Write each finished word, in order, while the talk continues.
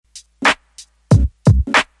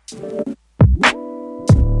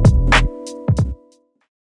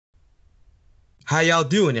How y'all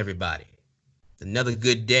doing, everybody? It's another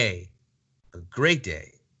good day, a great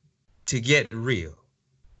day to get real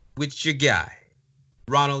with your guy,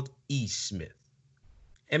 Ronald E. Smith.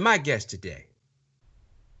 And my guest today,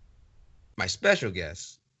 my special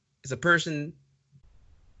guest, is a person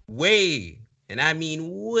way, and I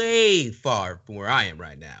mean way far from where I am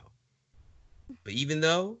right now. But even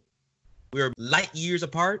though we're light years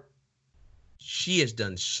apart, she has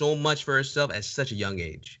done so much for herself at such a young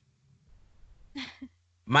age.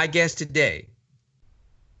 My guest today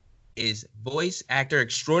is voice actor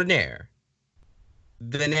extraordinaire,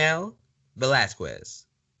 Vanell Velasquez.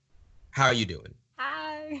 How are you doing?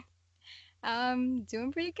 Hi.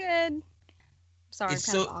 Doing pretty good. Sorry, It's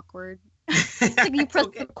I'm kind so- of awkward. It's like you press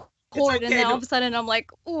okay. the chord and then all no- of a sudden I'm like,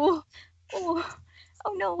 oh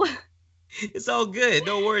no. It's all good.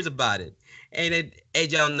 No worries about it. And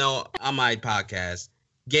as y'all know, on my podcast,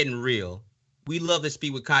 Getting Real, we love to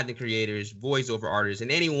speak with content creators, voiceover artists,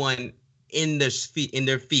 and anyone in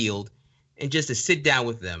their field, and just to sit down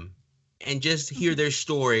with them and just hear their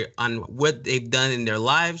story on what they've done in their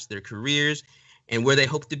lives, their careers, and where they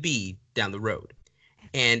hope to be down the road.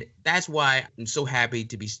 And that's why I'm so happy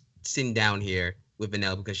to be sitting down here with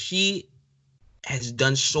Vanell, because she has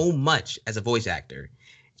done so much as a voice actor.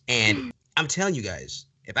 And I'm telling you guys,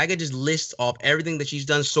 if I could just list off everything that she's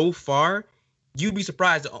done so far, you'd be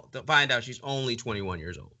surprised to find out she's only 21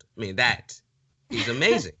 years old. I mean, that is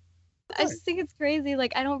amazing. I just think it's crazy.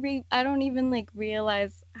 Like I don't even like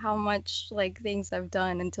realize how much like things I've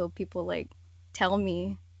done until people like tell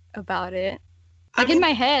me about it. Like in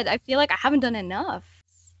my head, I feel like I haven't done enough.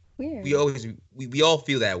 It's weird. We all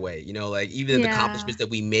feel that way, you know, like even the Yeah. accomplishments that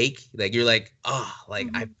we make, like you're like, oh, like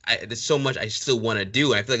I there's so much I still want to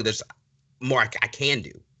do, and I feel like there's more I can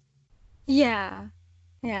do. Yeah.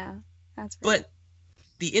 That's right. But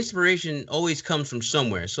the inspiration always comes from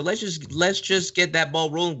somewhere. So let's just get that ball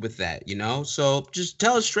rolling with that, you know? So just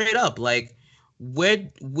tell us straight up, like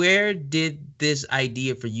where did this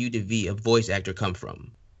idea for you to be a voice actor come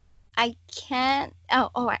from? I can't.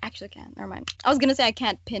 Oh, I actually can. Never mind. I was gonna say I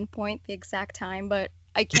can't pinpoint the exact time, but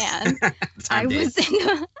I can. I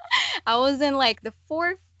was in like the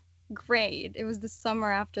 4th grade. It was the summer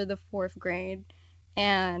after the 4th grade,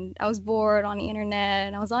 and I was bored on the internet,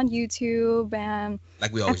 and I was on YouTube, and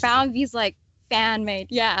like we I always found these like fan made.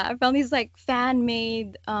 Yeah, I found these like fan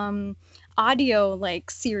made audio like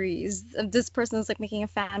series. This person was like making a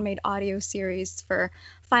fan made audio series for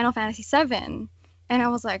Final Fantasy VII. And I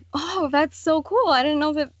was like, oh, that's so cool. I didn't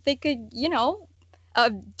know that they could,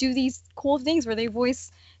 do these cool things where they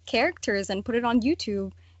voice characters and put it on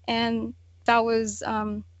YouTube. And that was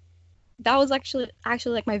actually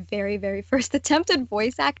like my very, very first attempt at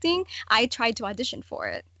voice acting. I tried to audition for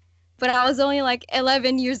it, but I was only like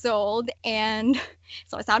 11 years old. And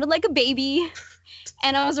so I sounded like a baby.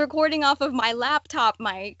 And I was recording off of my laptop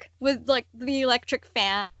mic with like the electric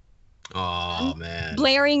fan. Oh man,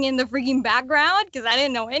 blaring in the freaking background because I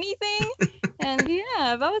didn't know anything. And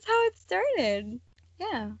yeah, that was how it started.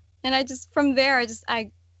 Yeah. And I just from there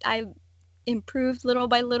I improved little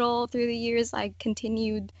by little through the years. I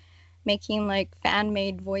continued making like fan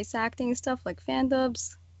made voice acting stuff like fan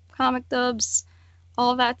dubs, comic dubs,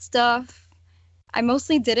 all that stuff. I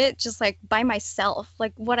mostly did it just like by myself.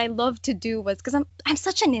 Like what I loved to do was because I'm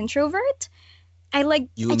such an introvert. I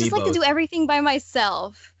just like to do everything by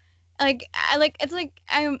myself. I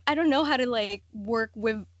don't know how to like work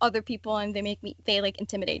with other people, and they like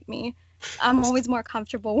intimidate me. I'm always more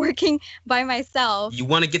comfortable working by myself. You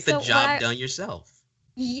want to get the job done yourself.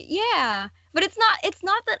 Yeah, but it's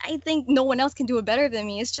not that I think no one else can do it better than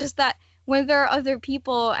me. It's just that when there are other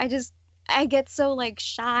people, I get so like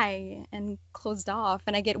shy and closed off,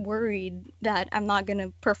 and I get worried that I'm not gonna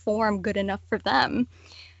perform good enough for them.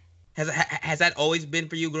 Has that always been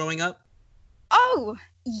for you growing up? Oh,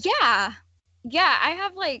 yeah. I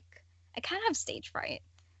have like I kind of have stage fright.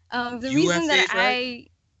 Yeah.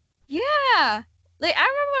 Like I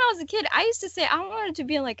remember when I was a kid, I used to say I wanted to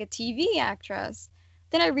be like a TV actress.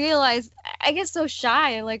 Then I realized I get so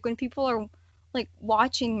shy like when people are like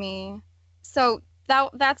watching me. So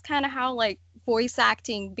that's kind of how like voice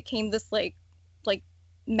acting became this like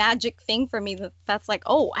magic thing for me that's like,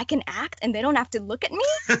 oh, I can act and they don't have to look at me.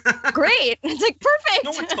 Great. It's like perfect.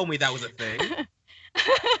 No one told me that was a thing.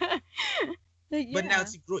 But now,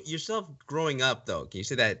 yourself growing up, though, can you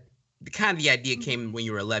say that the idea came when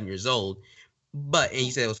you were 11 years old, and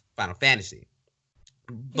you said it was Final Fantasy.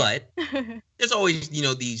 But there's always,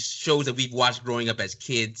 these shows that we've watched growing up as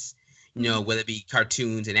kids, whether it be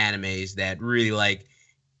cartoons and animes that really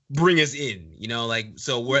bring us in, you know, like,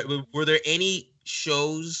 so were there any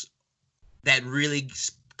shows that really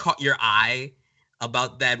caught your eye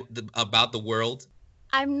about about the world?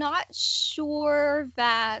 I'm not sure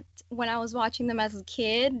that when I was watching them as a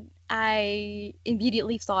kid, I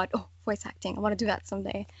immediately thought, oh, voice acting, I want to do that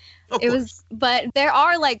someday. Of course. But there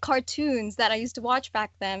are like cartoons that I used to watch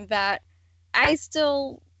back then that I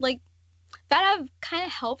still like, that have kind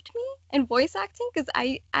of helped me in voice acting, because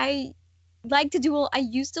I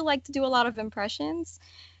used to like to do a lot of impressions,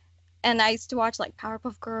 and I used to watch like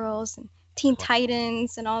Powerpuff Girls and Teen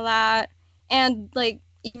Titans and all that, and like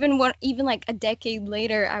even like a decade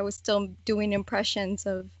later, I was still doing impressions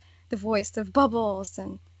of the voice of Bubbles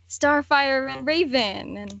and Starfire and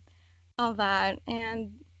Raven and all that.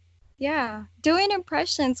 And yeah, doing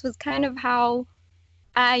impressions was kind of how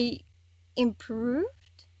I improved,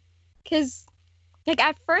 because like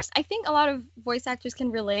at first, I think a lot of voice actors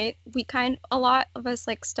can relate. A lot of us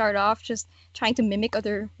like start off just trying to mimic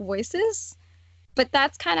other voices, but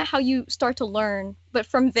that's kind of how you start to learn. But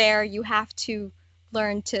from there, you have to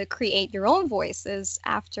learn to create your own voices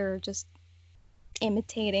after just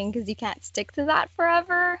imitating, because you can't stick to that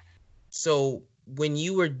forever. So when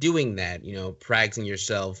you were doing that, you know, practicing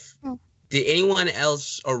yourself, did anyone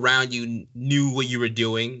else around you knew what you were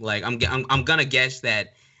doing? Like, I'm gonna guess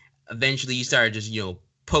that eventually you started just, you know,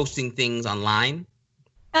 posting things online.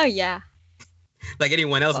 Oh yeah. Like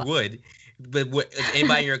anyone else would. But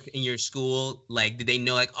anybody in your school, like, did they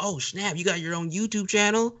know, like, oh snap, you got your own YouTube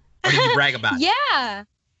channel? Or did you brag about it? Yeah.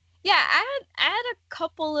 Yeah, I had a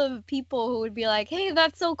couple of people who would be like, "Hey,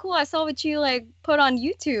 that's so cool! I saw what you like put on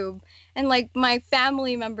YouTube," and like my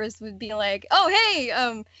family members would be like, "Oh, hey,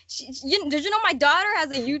 did you know my daughter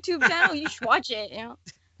has a YouTube channel? You should watch it." You know,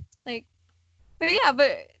 like, but yeah,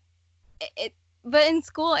 but in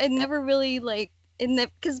school, it never really like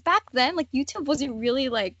because back then, like YouTube wasn't really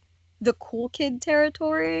like the cool kid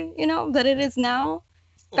territory, you know, that it is now.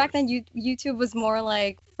 Back then, YouTube was more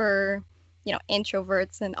like for, you know,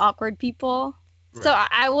 introverts and awkward people. Right. So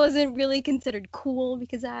I wasn't really considered cool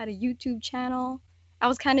because I had a YouTube channel. I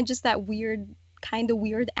was kind of just that weird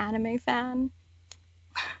anime fan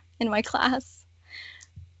in my class.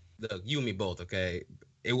 Look, you and me both, okay?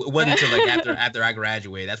 It wasn't until like after I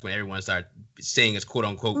graduated, that's when everyone started saying it's quote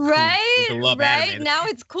unquote cool to love anime. Now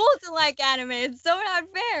it's cool to like anime. It's so not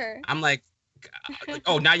fair. I'm like,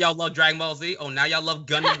 oh, now y'all love Dragon Ball Z? Oh, now y'all love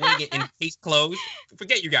Gundam Wing and Case Closed?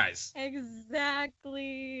 Forget you guys.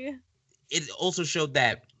 Exactly. It also showed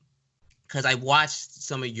that, because I watched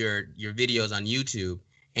some of your videos on YouTube,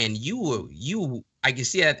 and I can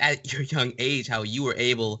see at your young age how you were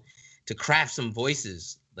able to craft some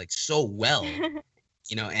voices like so well,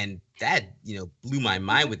 you know, and that, you know, blew my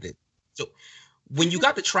mind with it. So when you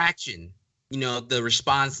got the traction, you know, the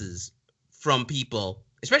responses from people,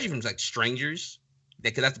 especially from like strangers,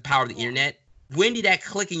 because that's the power of the internet. When did that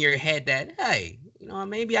click in your head that, hey, you know,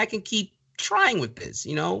 maybe I can keep trying with this,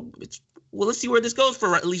 you know? Let's see where this goes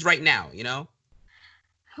for at least right now, you know?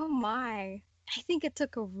 Oh my. I think it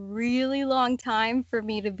took a really long time for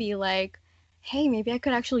me to be like, hey, maybe I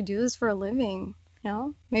could actually do this for a living, you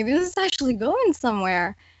know? Maybe this is actually going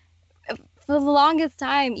somewhere. For the longest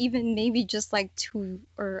time, even maybe just like 2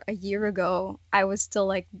 or a year ago, I was still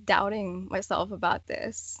like doubting myself about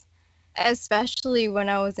this, especially when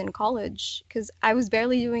I was in college, because I was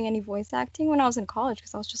barely doing any voice acting when I was in college,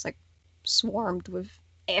 because I was just like swarmed with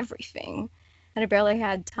everything and I barely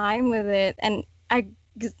had time with it. And I'm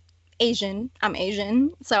Asian,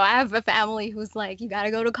 so I have a family who's like, you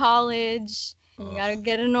gotta go to college and you gotta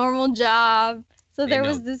get a normal job. So there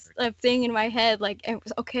was this thing in my head, like,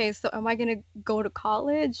 okay, so am I going to go to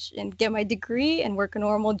college and get my degree and work a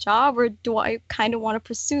normal job, or do I kind of want to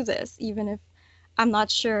pursue this, even if I'm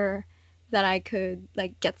not sure that I could,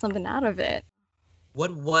 like, get something out of it?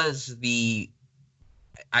 What was the,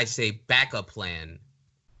 I say, backup plan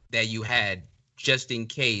that you had just in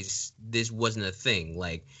case this wasn't a thing?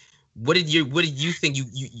 Like, what did you think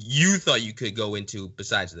you thought you could go into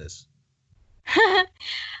besides this?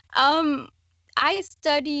 I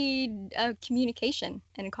studied communication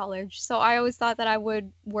in college, so I always thought that I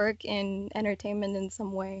would work in entertainment in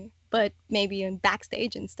some way, but maybe in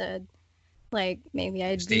backstage instead. Like, maybe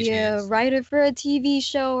I'd be a writer for a TV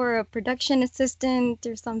show or a production assistant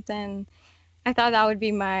or something. I thought that would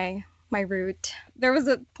be my route. There was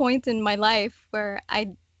a point in my life where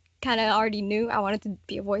I kind of already knew I wanted to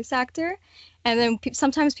be a voice actor. And then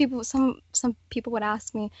sometimes some people would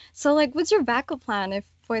ask me, so like, what's your backup plan if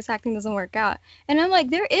voice acting doesn't work out? And I'm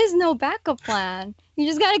like, there is no backup plan. You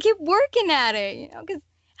just got to keep working at it, you know, because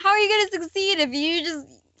how are you going to succeed if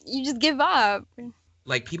you just give up?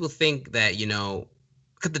 Like, people think that, you know,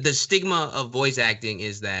 'cause the stigma of voice acting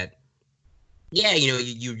is that, yeah, you know,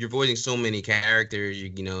 you're voicing so many characters,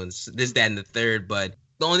 you know, this, that, and the third, but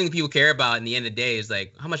the only thing people care about in the end of the day is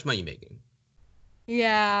like how much money you're making.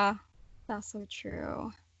 Yeah, that's so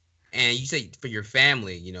true. And you say for your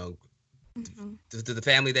family, you know, to the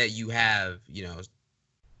family that you have, you know,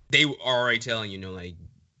 they are already telling you, you know, like,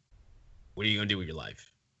 what are you gonna do with your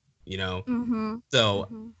life, you know?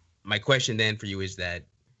 So my question then for you is that,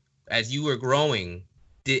 as you were growing,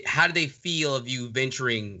 how did they feel of you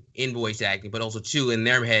venturing in voice acting, but also too in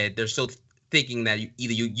their head they're still thinking that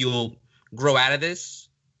you'll grow out of this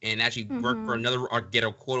and actually work for another or get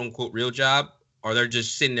a quote unquote real job, or they're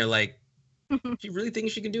just sitting there like, she really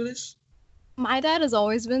thinks she can do this? My dad has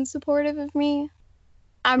always been supportive of me.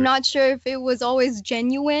 I'm not sure if it was always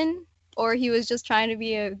genuine or he was just trying to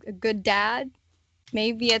be a good dad.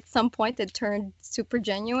 Maybe at some point it turned super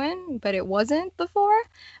genuine, but it wasn't before.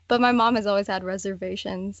 But my mom has always had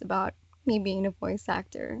reservations about me being a voice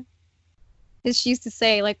actor. She used to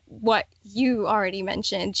say, like what you already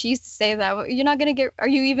mentioned. She used to say that are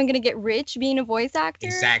you even gonna get rich being a voice actor?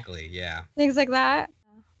 Exactly, yeah. Things like that.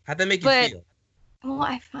 How'd that make you feel? Well,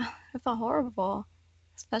 I felt horrible,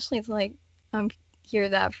 especially to like hear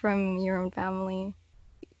that from your own family.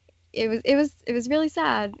 It was really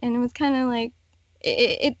sad, and it was kind of like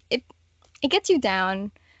it gets you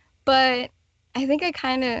down, but I think I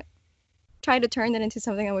kind of tried to turn that into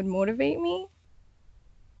something that would motivate me.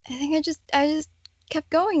 I think I just kept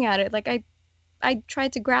going at it. Like I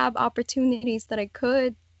tried to grab opportunities that I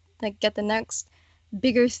could, like get the next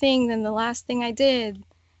bigger thing than the last thing I did.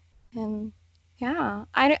 And yeah,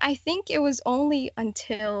 I think it was only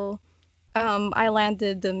until I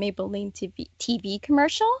landed the Maybelline TV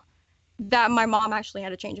commercial that my mom actually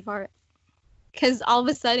had a change of heart. Because all of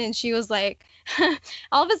a sudden she was like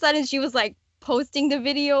posting the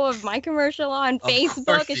video of my commercial on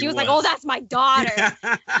Facebook, and she was like, "Oh, that's my daughter."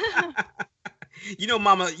 You know,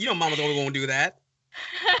 mama's the only one who do that.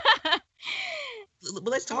 But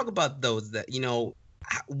let's talk about those. That, you know,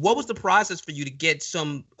 what was the process for you to get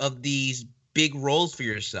some of these big roles for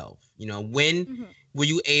yourself? You know, when were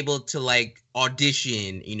you able to like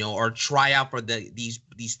audition, you know, or try out for these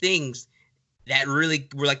things that really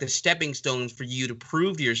were like the stepping stones for you to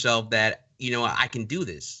prove to yourself that, you know, I can do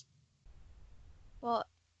this? Well,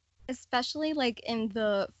 especially like in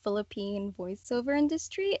the Philippine voiceover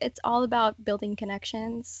industry, it's all about building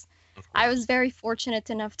connections. I was very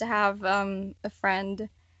fortunate enough to have a friend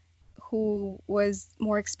who was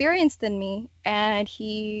more experienced than me, and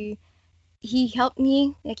he helped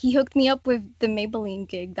me, like he hooked me up with the Maybelline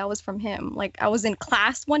gig. That was from him. Like I was in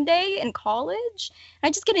class one day in college, and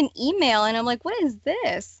I just get an email and I'm like, what is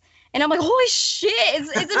this? And I'm like, holy shit, it's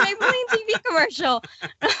a Maybelline TV commercial.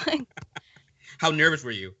 How nervous were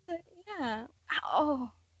you? Yeah. Oh,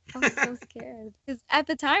 I was so scared. Because at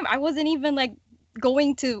the time I wasn't even like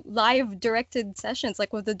going to live directed sessions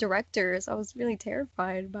like with the directors. I was really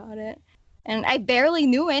terrified about it. And I barely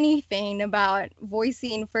knew anything about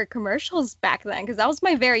voicing for commercials back then, because that was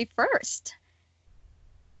my very first.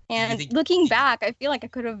 And looking back, I feel like I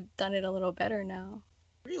could have done it a little better now.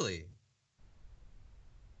 Really?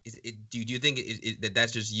 Do you think that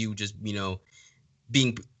that's just you, just, you know,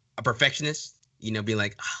 being a perfectionist? You know, being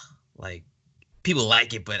like, oh, like people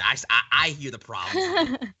like it, but I hear the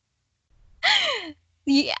problem.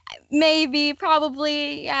 Yeah, maybe,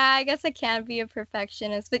 probably. Yeah, I guess I can be a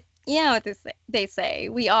perfectionist, but you know what they say,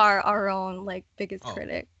 we are our own like biggest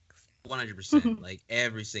critics. 100%, like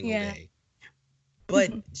every single day.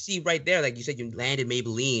 But see, right there, like you said, you landed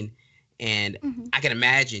Maybelline, and I can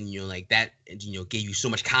imagine, you know, like that, you know, gave you so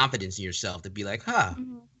much confidence in yourself to be like, I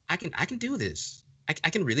can do this. I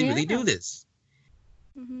can really do this.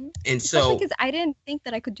 And especially because I didn't think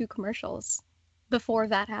that I could do commercials before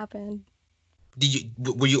that happened.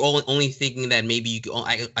 Were you only thinking that maybe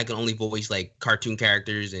I can only voice like cartoon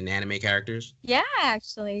characters and anime characters? Yeah,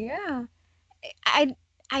 actually, yeah. I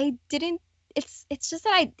didn't. It's just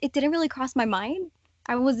that it didn't really cross my mind.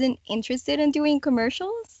 I wasn't interested in doing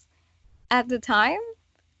commercials at the time.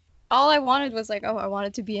 All I wanted was like, oh, I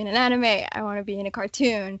wanted to be in an anime. I want to be in a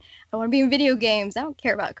cartoon. I want to be in video games. I don't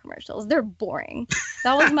care about commercials. They're boring.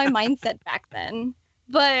 That was my mindset back then.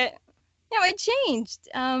 But you know, it changed.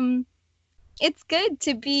 It's good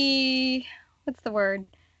to be, what's the word?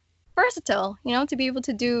 Versatile, you know, to be able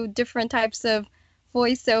to do different types of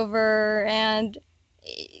voiceover, and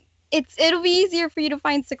it'll be easier for you to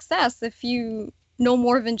find success if you know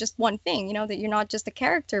more than just one thing, you know, that you're not just a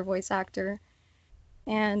character voice actor.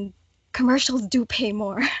 And commercials do pay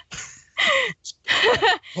more.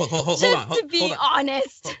 Hold on. To be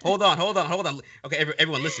honest. Hold on. Okay,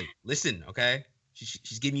 everyone, listen, okay?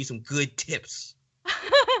 She's giving you some good tips.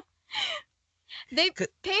 They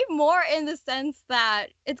pay more in the sense that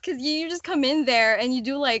it's because you just come in there and you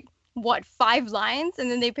do like what 5 lines,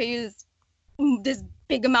 and then they pay you this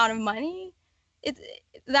big amount of money.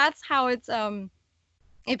 That's how it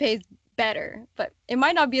pays better, but it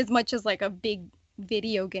might not be as much as like a big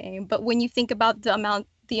video game. But when you think about the amount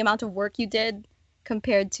of work you did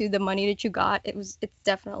compared to the money that you got, it's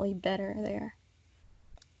definitely better there.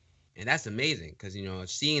 And that's amazing because,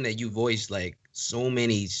 seeing that you voiced like so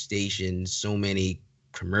many stations, so many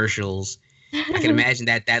commercials, I can imagine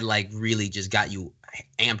that like really just got you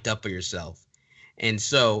amped up for yourself. And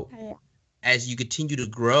so as you continue to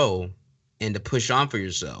grow and to push on for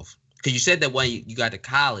yourself, because you said that when you got to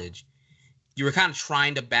college, you were kind of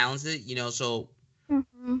trying to balance it, so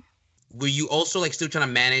were you also like still trying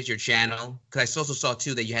to manage your channel? Because I also saw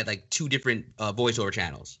too that you had like 2 different voiceover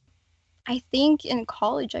channels. I think in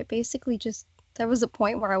college, I basically there was a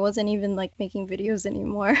point where I wasn't even like making videos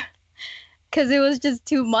anymore because it was just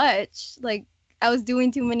too much. Like I was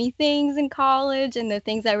doing too many things in college, and the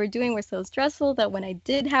things I were doing were so stressful that when I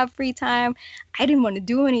did have free time, I didn't want to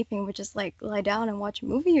do anything but just like lie down and watch a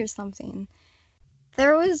movie or something.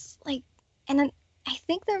 There was like, and then I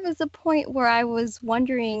think there was a point where I was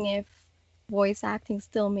wondering if voice acting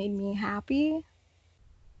still made me happy.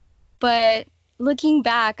 But looking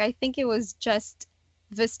back, I think it was just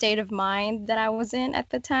the state of mind that I was in at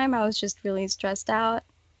the time. I was just really stressed out,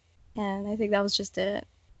 and I think that was just it.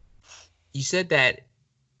 You said that,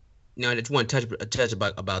 I just want to touch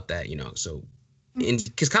about that, so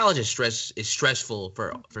because college is stressful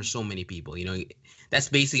for so many people, that's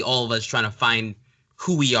basically all of us trying to find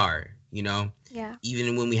who we are, Yeah.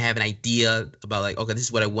 Even when we have an idea about like, okay, this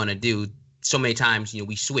is what I want to do, so many times,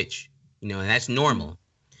 we switch, and that's normal.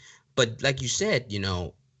 But like you said,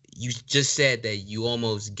 you just said that you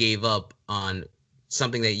almost gave up on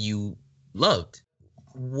something that you loved.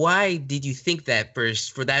 Why did you think that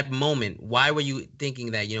first for that moment? Why were you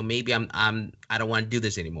thinking that, maybe I don't want to do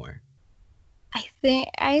this anymore? I think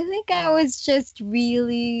I was just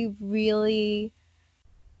really, really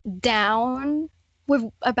down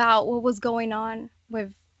about what was going on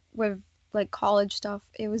with like college stuff.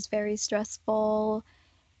 It was very stressful,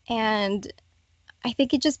 and I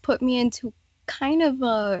think it just put me into kind of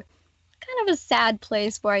a sad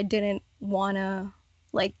place where I didn't want to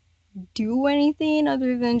like do anything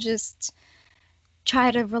other than just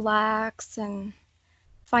try to relax and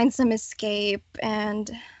find some escape. And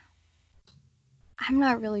I'm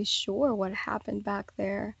not really sure what happened back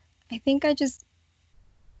there. I think I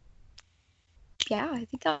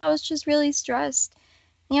was just really stressed.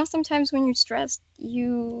 Sometimes when you're stressed,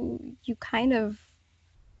 you kind of,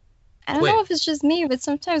 I don't know if it's just me, but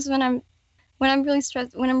sometimes when I'm really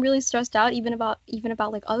stressed out, even about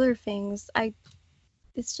like other things,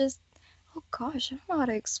 it's just, oh gosh, I don't know how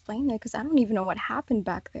to explain it because I don't even know what happened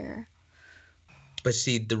back there. But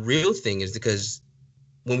see, the real thing is because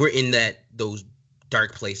when we're in those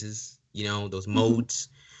dark places, those modes,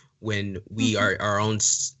 when we are our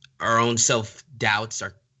own self-doubts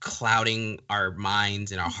are clouding our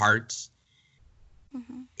minds and our hearts,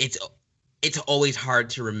 it's always hard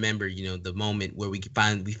to remember, the moment where we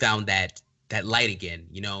found that light again,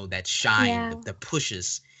 that shine, that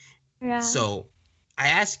pushes. Yeah. So I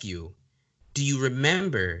ask you, do you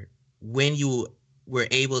remember when you were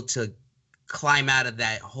able to climb out of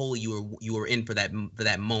that hole you were in for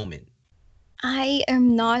that moment? I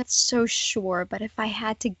am not so sure, but if I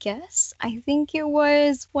had to guess, I think it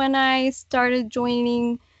was when I started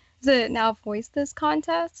joining the Now Voice This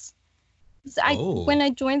contest. When I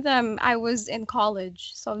joined them, I was in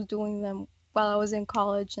college, so I was doing them while I was in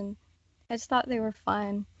college, and I just thought they were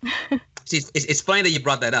fun. See, it's funny that you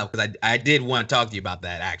brought that up because I did want to talk to you about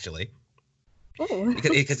that actually. Ooh.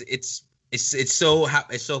 Because it's so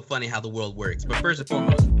funny how the world works. But first and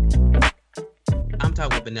foremost, I'm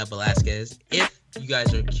talking with Benel Velasquez. If you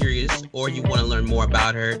guys are curious or you want to learn more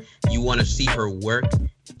about her, you want to see her work,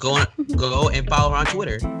 go and follow her on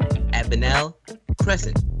Twitter at Benel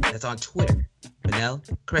Crescent. That's on Twitter, Benel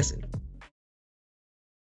Crescent.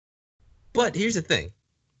 But here's the thing.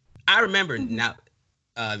 I remember Now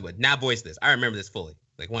Voice This. I remember this fully,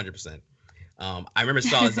 like 100%. I remember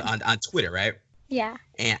saw this on Twitter, right? Yeah.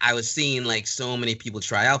 And I was seeing like so many people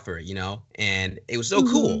try out for it, and it was so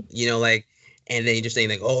cool, like, and then you're just saying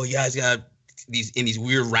like, oh, you guys got these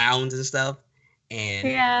weird rounds and stuff. And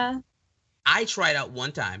yeah, I tried out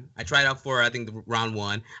one time. I tried out for, I think, the round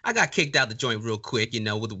 1. I got kicked out the joint real quick,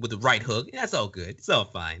 with the right hook. That's all good. It's all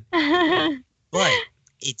fine. But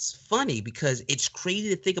it's funny because it's crazy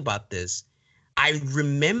to think about this. I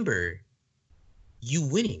remember you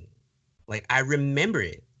winning. Like I remember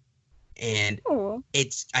it, and Oh.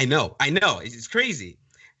 I know, it's crazy,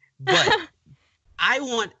 but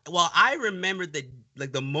I remember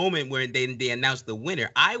the moment where they announced the winner.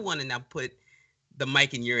 I want to now put the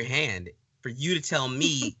mic in your hand for you to tell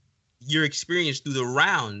me your experience through the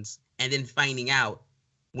rounds and then finding out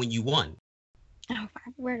when you won. Oh,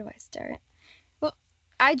 where do I start? Well,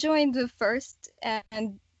 I joined the first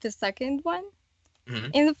and the second one.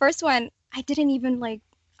 Mm-hmm. In the first one, I didn't even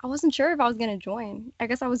I wasn't sure if I was gonna join. I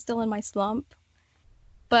guess I was still in my slump.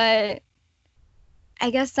 But I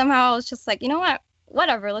guess somehow I was just like, you know what?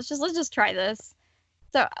 Whatever, let's just try this.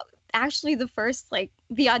 So actually the first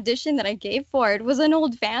the audition that I gave for it was an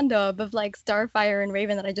old fan dub of Starfire and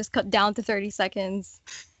Raven that I just cut down to 30 seconds.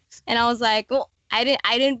 And I was like, well, I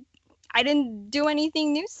didn't do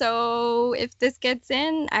anything new, so if this gets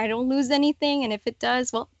in, I don't lose anything, and if it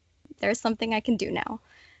does, well, there's something I can do now.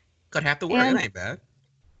 Got half the work. It ain't bad.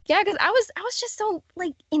 Yeah, because I was just so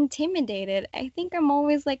intimidated. I think I'm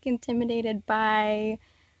always intimidated by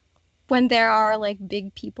when there are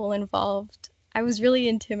big people involved. I was really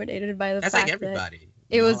intimidated by the fact everybody.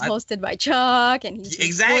 that it was hosted by Chuck, and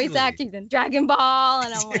he's voice acting in Dragon Ball,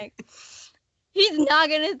 and I'm like, he's not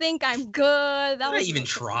gonna think I'm good. That was even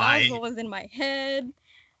try. That was what was in my head.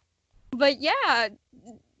 But yeah,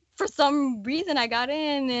 for some reason I got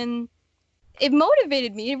in, and it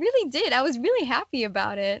motivated me. It really did. I was really happy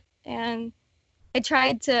about it, and I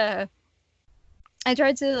tried to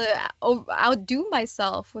outdo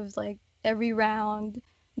myself with every round.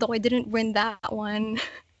 Though I didn't win that one.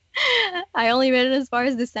 I only made it as far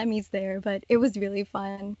as the semis there, but it was really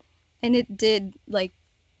fun, and it did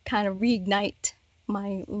kind of reignite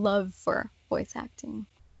my love for voice acting.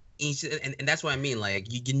 And that's what I mean.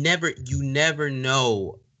 You never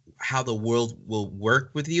know how the world will work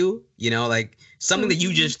with you. Something that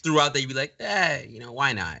you just threw out there, you'd be like,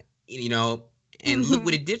 why not? And look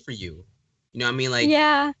what it did for you. You know what I mean?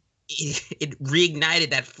 Yeah. It reignited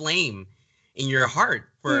that flame in your heart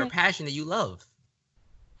for a passion that you love.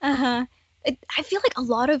 I feel like a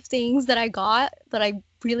lot of things that I got that I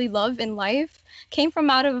really love in life came from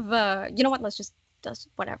out of you know what, let's just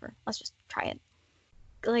whatever, let's just try it.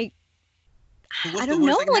 I don't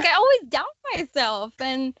know, I always doubt myself,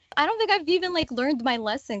 and I don't think I've even learned my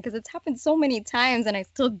lesson, because it's happened so many times and I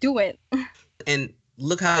still do it. And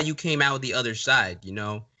look how you came out the other side. You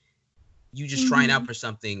just trying out for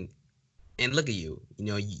something, and look at you.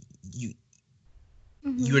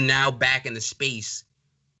 You're now back in the space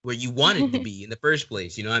where you wanted to be in the first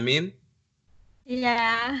place. You know what I mean?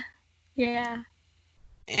 Yeah.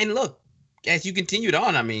 And look, as you continued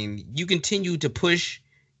on, I mean, you continue to push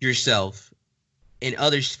yourself in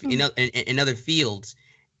other fields,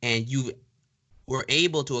 and you were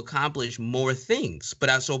able to accomplish more things. But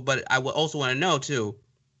I would also want to know too,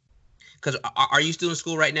 because are you still in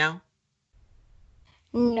school right now?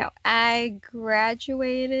 No, I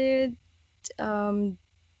graduated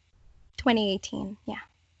 2018. Yeah.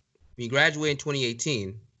 You graduated in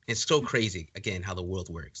 2018. It's so crazy, again, how the world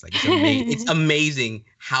works. It's amazing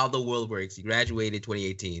how the world works. You graduated in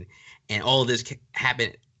 2018, and all of this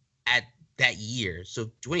happened at that year. So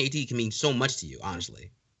 2018 can mean so much to you,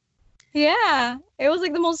 honestly. Yeah, it was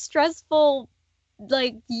the most stressful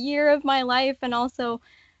year of my life, and also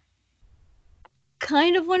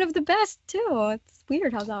kind of one of the best too. It's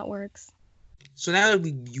weird how that works. So now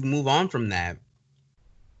that you move on from that,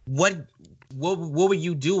 what were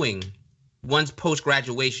you doing once post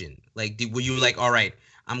graduation? Were you all right,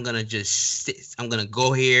 I'm gonna just sit, I'm gonna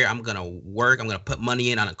go here, I'm gonna work, I'm gonna put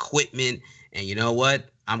money in on equipment, and you know what,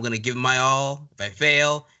 I'm gonna give my all. If I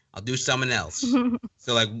fail, I'll do something else.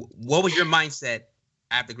 So what was your mindset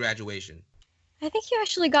after graduation? I think you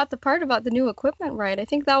actually got the part about the new equipment right. I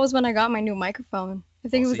think that was when I got my new microphone. I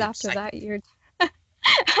think it was after that year.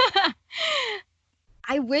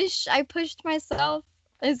 I wish I pushed myself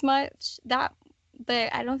as much but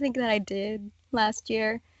I don't think that I did last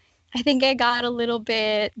year. I think I got a little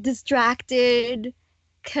bit distracted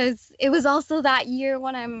because it was also that year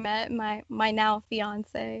when I met my now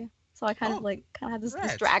fiance. So I kind of had this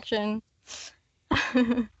distraction.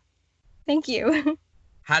 Thank you.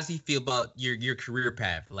 How does he feel about your career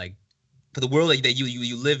path? For the world that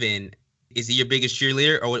you live in, is he your biggest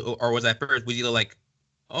cheerleader, or was at first was he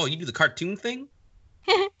oh, you do the cartoon thing?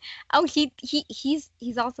 Oh, he's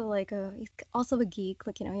also he's also a geek.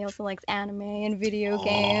 He also likes anime and video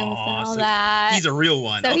games and all that. He's a real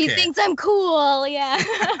one. So he thinks I'm cool. Yeah.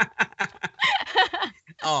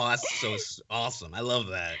 Oh, that's so awesome. I love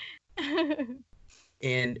that.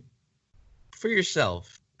 And for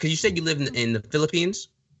yourself, because you said you live in the Philippines.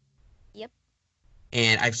 Yep.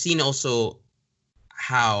 And I've seen also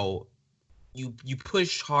how you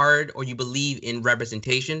push hard or you believe in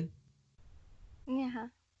representation. Yeah.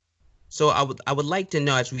 So I would like to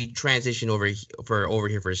know, as we transition over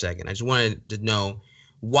here for a second. I just wanted to know,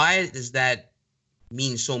 why does that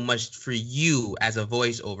mean so much for you as a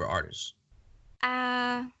voiceover artist?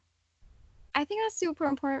 Uh, I think that's super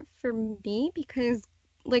important for me because,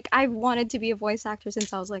 like, I've wanted to be a voice actor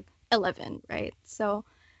since I was like 11, right? So,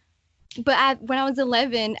 but when I was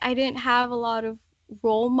 11, I didn't have a lot of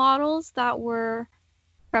role models that were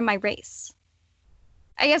from my race.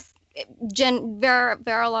 I guess there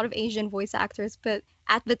are a lot of Asian voice actors, but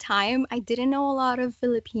at the time, I didn't know a lot of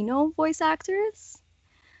Filipino voice actors.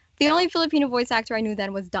 The only Filipino voice actor I knew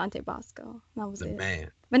then was Dante Bosco. That was The it.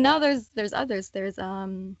 man. But now there's others. There's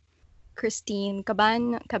Christine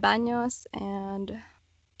Cabaños, and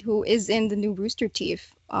who is in the new Rooster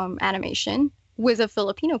Teeth animation with a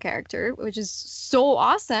Filipino character, which is so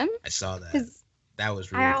awesome. I saw that. Because That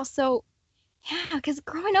was really. I also, yeah, because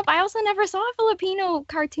growing up, I also never saw a Filipino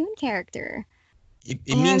cartoon character. It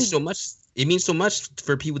means so much. It means so much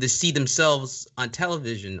for people to see themselves on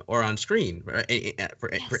television or on screen for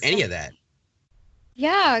any of that.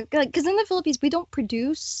 Yeah, because in the Philippines we don't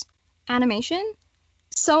produce animation,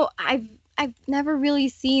 so I've never really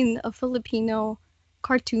seen a Filipino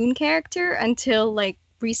cartoon character until like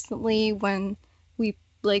recently when we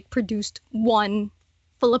like produced one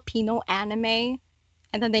Filipino anime,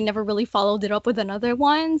 and then they never really followed it up with another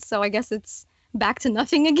one. So I guess it's back to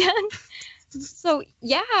nothing again. So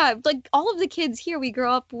yeah, like all of the kids here, we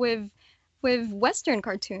grow up with Western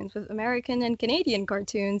cartoons, with American and Canadian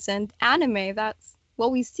cartoons and anime. That's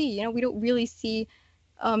what we see. You know, we don't really see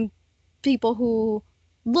people who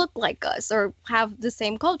look like us or have the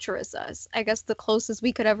same culture as us. I guess the closest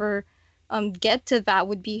we could ever get to that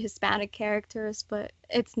would be Hispanic characters, but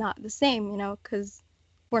it's not the same, you know, because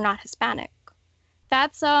we're not Hispanic.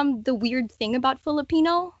 That's the weird thing about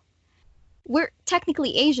Filipino. We're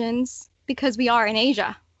technically Asians because we are in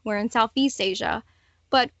Asia. We're in Southeast Asia,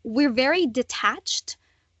 but we're very detached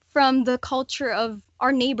from the culture of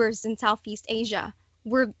our neighbors in Southeast Asia.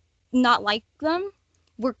 We're not like them.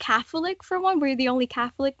 We're Catholic, for one. We're the only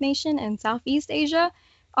Catholic nation in Southeast Asia.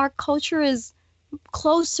 Our culture is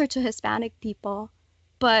closer to Hispanic people,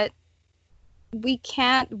 but we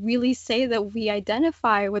can't really say that we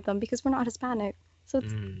identify with them because we're not Hispanic. So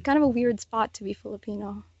it's kind of a weird spot to be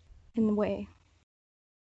Filipino in a way.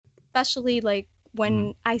 Especially like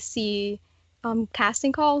when I see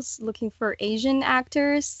casting calls looking for Asian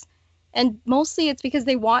actors, and mostly it's because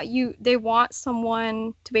they want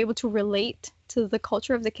someone to be able to relate to the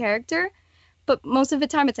culture of the character, but most of the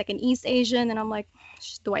time it's like an East Asian, and I'm like,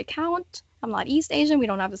 do I count? I'm not East Asian, we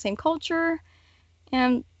don't have the same culture,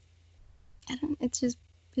 and it's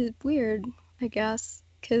weird, I guess,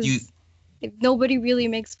 because nobody really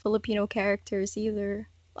makes Filipino characters either.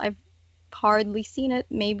 I've hardly seen it,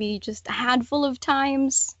 maybe just a handful of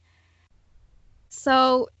times.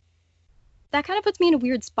 So that kind of puts me in a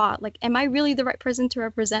weird spot. Like, am I really the right person to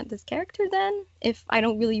represent this character then, if I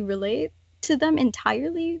don't really relate to them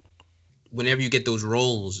entirely? Whenever you get those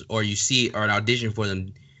roles or you see or an audition for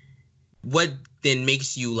them, what then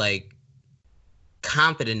makes you like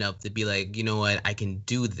confident enough to be like, you know what, I can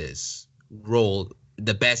do this role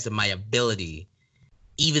the best of my ability,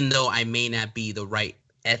 even though I may not be the right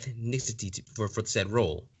ethnicity for said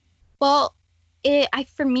role? Well,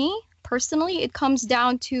 for me personally, it comes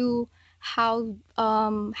down to how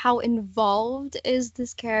involved is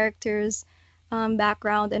this character's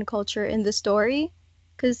background and culture in the story,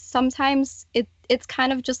 because sometimes it's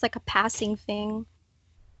kind of just like a passing thing.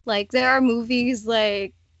 Like there are movies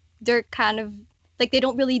like they're kind of like they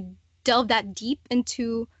don't really delve that deep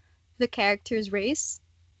into the character's race,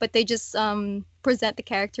 but they just present the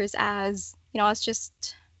characters as, you know, it's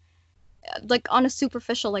just like on a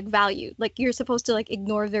superficial like value. Like you're supposed to like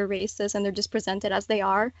ignore their races and they're just presented as they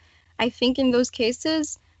are. I think in those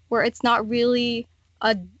cases where it's not really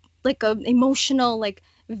a emotional, like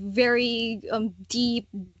very deep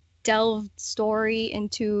delved story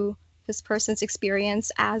into this person's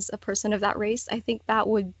experience as a person of that race, I think that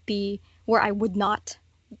would be where I would not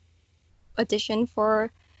audition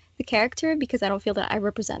for the character, because I don't feel that I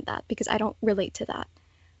represent that, because I don't relate to that.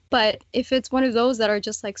 But if it's one of those that are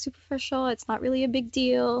just like superficial, it's not really a big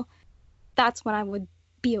deal, that's when I would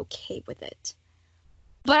be okay with it.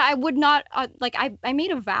 But I would not I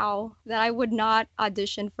made a vow that I would not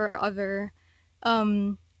audition for other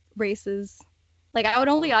races. Like I would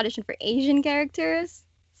only audition for Asian characters,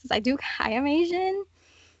 since I am Asian.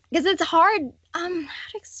 Because it's hard how to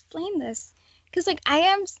explain this. Because like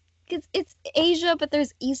it's Asia, but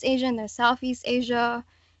there's East Asia and there's Southeast Asia,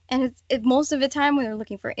 And most of the time when they're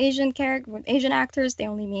looking for Asian actors, they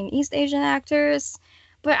only mean East Asian actors.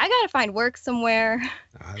 But I gotta find work somewhere.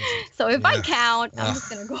 So if I count, I'm just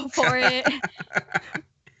gonna go for it.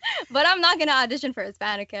 But I'm not gonna audition for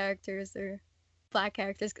Hispanic characters or Black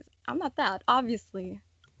characters because I'm not that, obviously.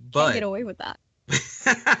 Can't get away with that.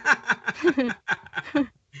 And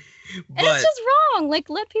it's just wrong. Like,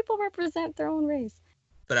 let people represent their own race.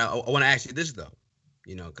 But I want to ask you this though,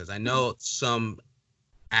 because I know some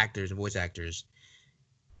actors and voice actors,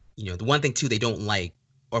 the one thing too they don't like,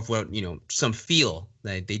 or for some feel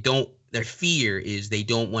that their fear is they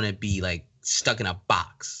don't want to be like stuck in a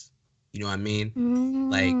box. You know what I mean?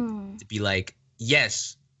 Like to be like,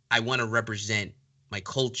 yes, I want to represent my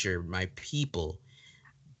culture, my people,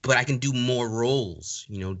 but I can do more roles.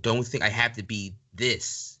 Don't think I have to be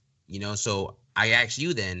this. So I ask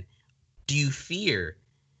you then, do you fear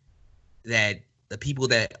that the people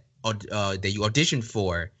that you audition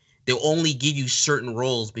for, they'll only give you certain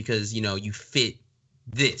roles because you fit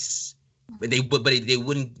this, but they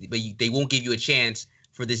won't give you a chance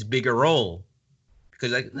for this bigger role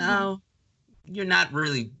because no, you're not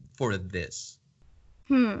really for this.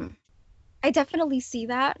 I definitely see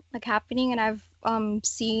that like happening, and I've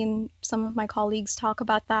seen some of my colleagues talk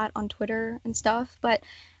about that on Twitter and stuff, but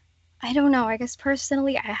I don't know. I guess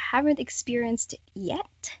personally, I haven't experienced it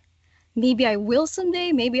yet. Maybe I will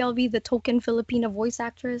someday. Maybe I'll be the token Filipino voice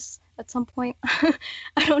actress at some point.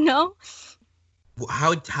 I don't know.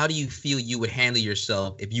 How do you feel you would handle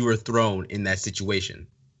yourself if you were thrown in that situation?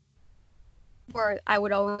 Or I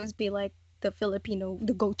would always be like the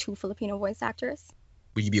go-to Filipino voice actress.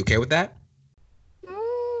 Would you be okay with that?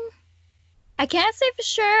 I can't say for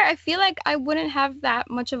sure. I feel like I wouldn't have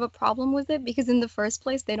that much of a problem with it because in the first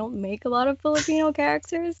place, they don't make a lot of Filipino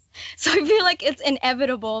characters. So I feel like it's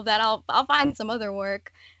inevitable that I'll find some other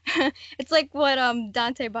work. It's like what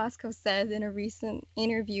Dante Bosco said in a recent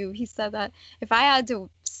interview. He said that if I had to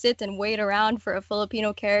sit and wait around for a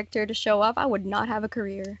Filipino character to show up, I would not have a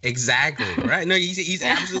career. Exactly, right? No, he's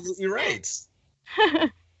absolutely right.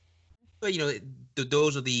 But,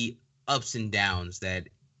 those are the ups and downs that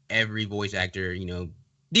every voice actor,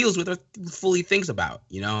 deals with or fully thinks about,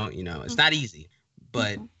 it's not easy,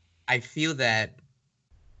 but I feel that,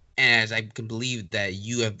 as I can believe that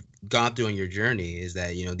you have gone through on your journey, is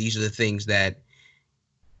that, these are the things that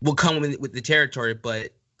will come with the territory.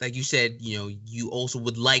 But like you said, you also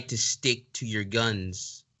would like to stick to your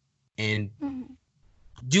guns and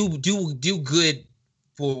do good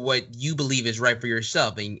for what you believe is right for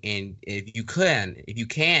yourself. And if you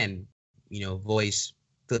can, voice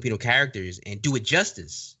Filipino characters and do it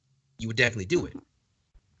justice, you would definitely do it.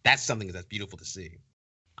 That's something that's beautiful to see.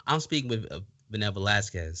 I'm speaking with Vanessa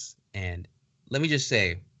Velasquez, and let me just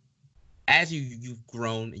say, as you've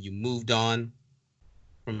grown and you moved on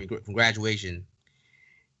from graduation,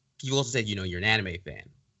 you also said you're an anime fan,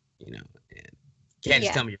 and you can't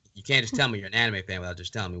just tell me you're an anime fan without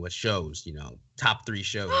just telling me what shows, top 3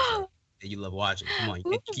 shows that you love watching. Come on,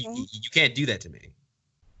 you can't do that to me.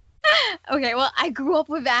 Okay, well, I grew up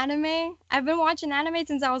with anime. I've been watching anime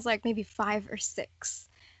since I was like maybe 5 or 6,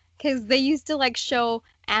 because they used to like show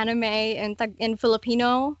anime in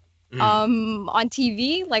Filipino on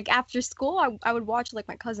TV. Like after school, I would watch like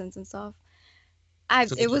my cousins and stuff.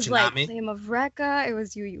 It was like Flame of Recca. It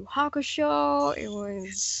was Yu Yu Hakusho. It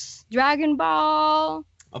was Dragon Ball.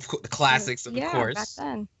 Of course, the classics, of course. Back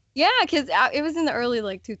then. Yeah, because it was in the early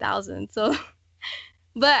like 2000s. So,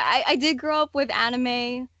 but I did grow up with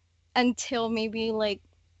anime until maybe like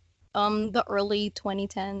the early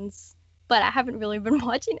 2010s, but I haven't really been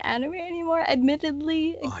watching anime anymore,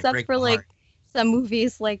 admittedly, except for like some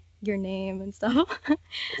movies like Your Name and stuff.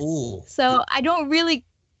 Ooh. So I don't really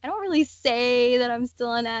say that I'm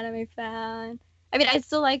still an anime fan. I mean, I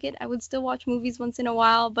still like it. I would still watch movies once in a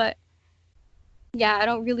while, but yeah, I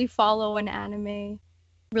don't really follow an anime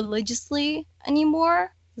religiously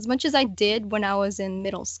anymore as much as I did when I was in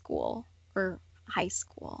middle school or high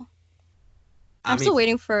school. I'm still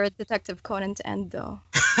waiting for Detective Conan to end, though.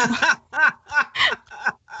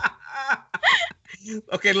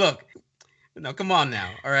 Okay, look. No, come on now.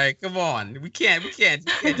 All right, come on. We can't just.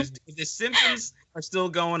 If the Simpsons are still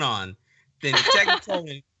going on, then Detective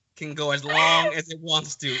Conan can go as long as it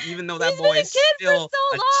wants to, even though that boy is still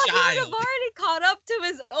a child. He's already caught up to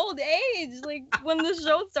his old age, like when the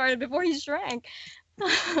show started, before he shrank.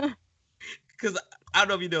 Because I don't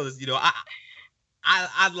know if you know this,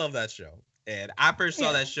 I love that show. And I first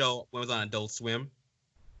saw that show when it was on Adult Swim.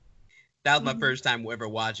 That was my first time ever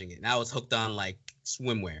watching it. And I was hooked on like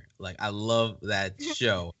swimwear. Like I love that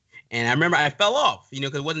show. And I remember I fell off,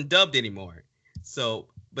 because it wasn't dubbed anymore. So,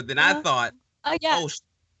 but then I thought,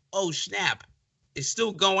 oh snap, it's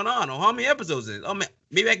still going on. Oh, how many episodes is it? Oh man,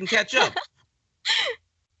 maybe I can catch up.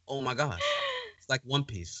 Oh my gosh, it's like One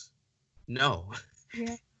Piece. No,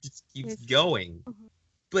 Yeah. just keeps It's- going. Mhm.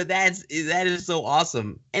 But that is so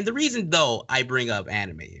awesome. And the reason though I bring up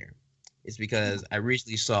anime here is because I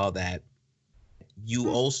recently saw that you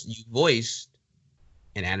voiced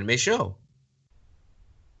an anime show.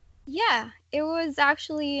 Yeah, it was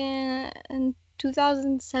actually in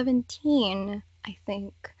 2017, I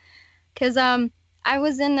think. Cause I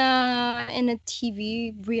was in a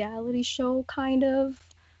TV reality show kind of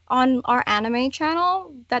on our anime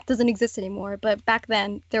channel that doesn't exist anymore. But back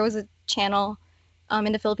then there was a channel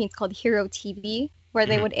in the Philippines called Hero TV where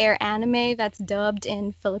they Mhm. would air anime that's dubbed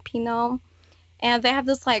in Filipino. And they have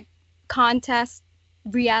this like contest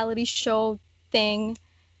reality show thing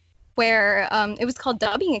where it was called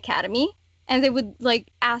Dubbing Academy, and they would like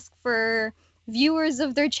ask for viewers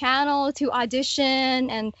of their channel to audition,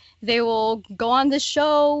 and they will go on the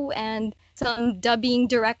show, and some dubbing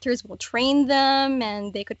directors will train them,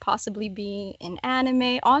 and they could possibly be in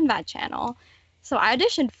anime on that channel. So I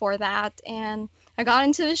auditioned for that, and I got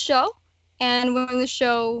into the show. And when the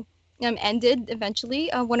show ended, eventually,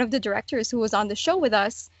 one of the directors who was on the show with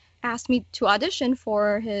us asked me to audition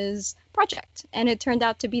for his project, and it turned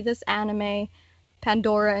out to be this anime,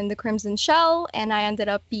 Pandora and the Crimson Shell, and I ended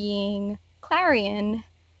up being Clarion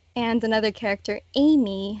and another character,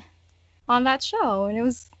 Amy, on that show, and it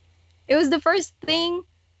was the first thing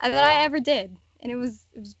that I ever did, and it was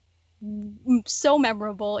so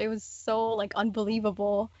memorable. It was so like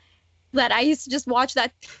unbelievable that I used to just watch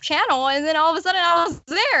that channel, and then all of a sudden I was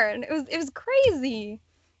there, and it was crazy.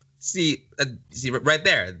 See, right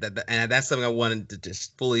there, and that's something I wanted to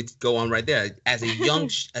just fully go on right there. As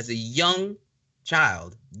a young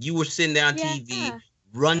child, you were sitting there on TV, Yeah.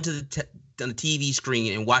 run to on the TV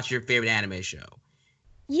screen and watch your favorite anime show.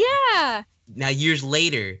 Yeah. Now, years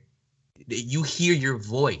later, you hear your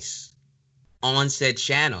voice on said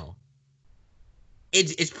channel.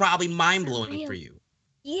 It's probably mind blowing for you.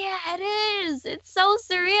 Yeah, it is. It's so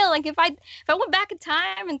surreal. Like if I went back in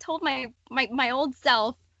time and told my old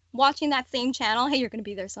self watching that same channel, hey, you're gonna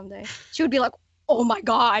be there someday, she would be like, oh my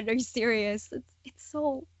God, are you serious? It's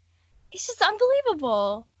just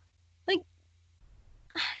unbelievable. Like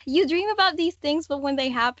you dream about these things, but when they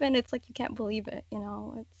happen, it's like you can't believe it.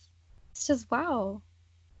 It's just wow.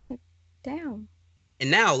 Like, damn.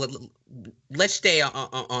 And now let's stay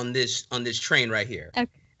on this train right here.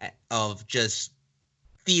 Okay. Of just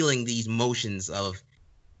feeling these motions of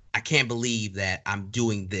I can't believe that I'm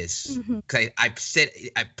doing this. Mhm. Cause I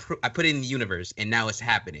put it in the universe and now it's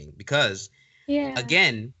happening because Yeah.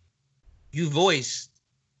 again, you voiced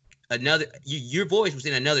your voice was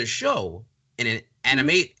in another show in an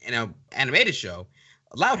animated show,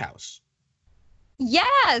 Loud House.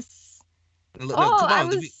 Yes. Look, Oh, come I on,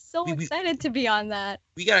 was so we- excited to be on that.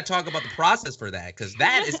 we got to talk about the process for that because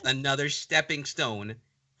that is another stepping stone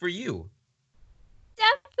for you.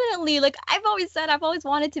 Definitely. Like I've always said, I've always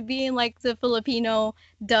wanted to be in like the Filipino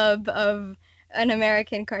dub of an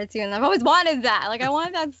American cartoon. I've always wanted that. Like I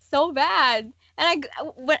wanted that so bad. And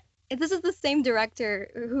this is the same director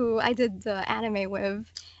who I did the anime with.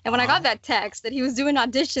 And when I got that text that he was doing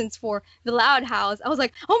auditions for The Loud House, I was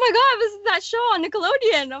like, oh my God, this is that show on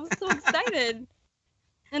Nickelodeon. I was so excited.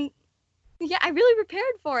 And yeah, I really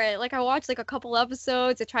prepared for it. Like I watched like a couple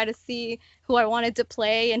episodes to try to see who I wanted to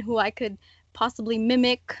play and who I could possibly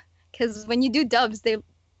mimic. Because when you do dubs, the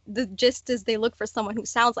gist is they look for someone who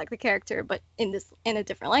sounds like the character, but in a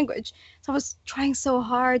different language. So I was trying so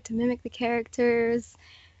hard to mimic the characters,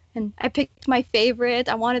 and I picked my favorite.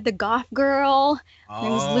 I wanted the goth girl. Her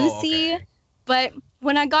name was Lucy. Okay. But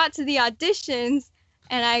when I got to the auditions,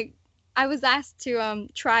 and I was asked to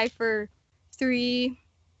try for 3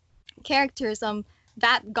 characters.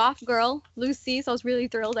 That goth girl, Lucy. So I was really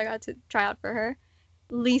thrilled I got to try out for her.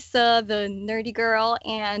 Lisa, the nerdy girl,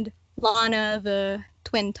 and Lana, the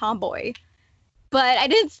twin tomboy. But I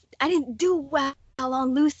didn't do well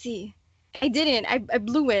on Lucy. I didn't. I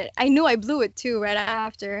blew it. I knew I blew it too right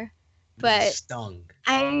after. But stung.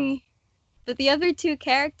 But the other 2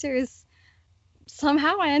 characters,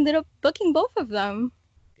 somehow I ended up booking both of them.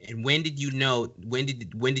 And when did you know? When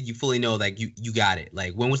did you fully know like you got it?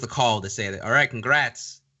 Like when was the call to say that? All right,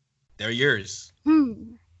 congrats, they're yours.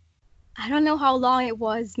 I don't know how long it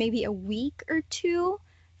was. Maybe a week or 2.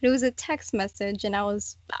 But it was a text message, and I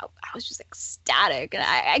was just ecstatic, and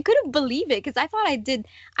I couldn't believe it because I thought I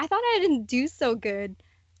didn't do so good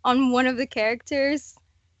on one of the characters.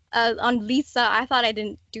 On Lisa, I thought I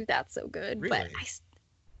didn't do that so good. Really? But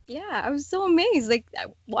I was so amazed. Like,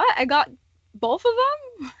 what? I got both of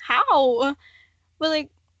them? How? But like,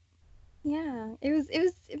 Yeah, it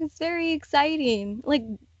was very exciting. Like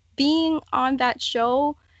being on that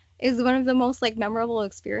show is one of the most like memorable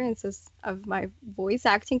experiences of my voice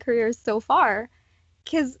acting career so far.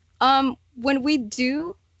 Cause when we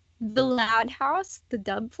do the Loud House, the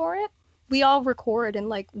dub for it, we all record in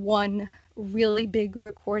like one really big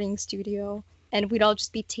recording studio, and we'd all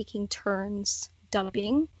just be taking turns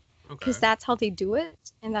dubbing, because Okay. that's how they do it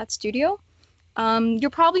in that studio. You're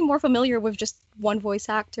probably more familiar with just one voice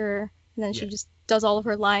actor, and then she Yeah. just does all of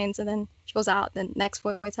her lines, and then she goes out, then next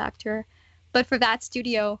voice actor. But for that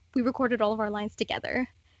studio, we recorded all of our lines together.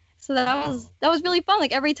 So Oh. that was really fun.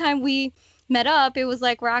 Like every time we met up, it was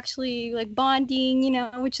like we're actually like bonding,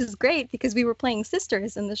 which is great because we were playing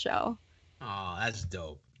sisters in the show. Oh, that's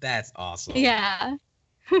dope. That's awesome. Yeah.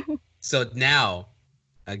 So now,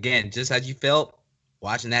 again, just as you felt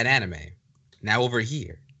watching that anime, now over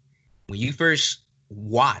here, when you first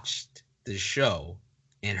watched the show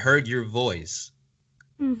and heard your voice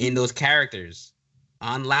in hmm those characters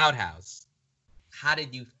on Loud House, how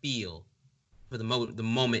did you feel for the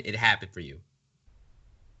moment it happened for you?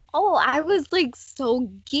 Oh, I was like so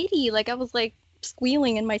giddy. Like I was like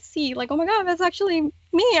squealing in my seat. Like, oh my God, that's actually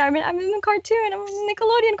me. I mean, I'm in the cartoon. I'm in the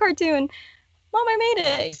Nickelodeon cartoon. Mom, I made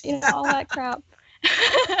it. All that crap.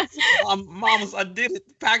 Mom, I did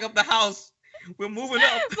it. Pack up the house. We're moving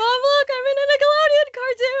up. Mom, look, I'm in a Nickelodeon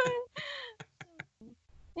cartoon.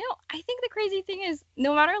 I think the crazy thing is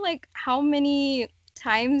no matter like how many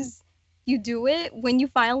times you do it, when you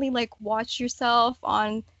finally like watch yourself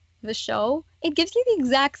on the show, it gives you the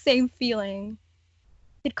exact same feeling.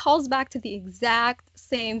 It calls back to the exact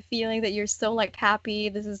same feeling that you're so like happy.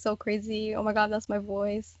 This is so crazy. Oh my God, that's my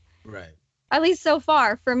voice. Right. At least so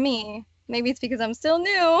far for me. Maybe it's because I'm still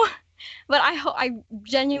new, but I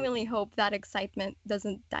genuinely hope that excitement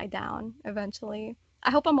doesn't die down eventually.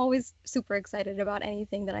 I hope I'm always super excited about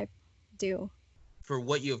anything that I do. For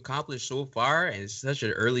what you've accomplished so far in such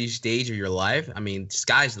an early stage of your life, I mean,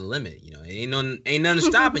 sky's the limit. Ain't nothing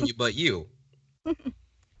stopping you but you.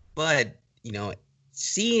 But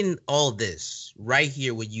seeing all this right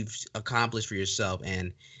here, what you've accomplished for yourself,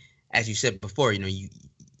 and as you said before, you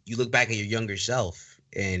look back at your younger self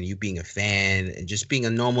and you being a fan and just being a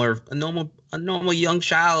normal young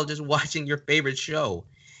child, just watching your favorite show,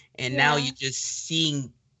 and now Yeah. you're just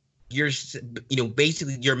seeing your,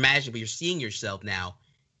 basically your magic, but you're seeing yourself now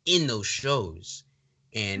in those shows,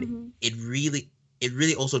 and hmm it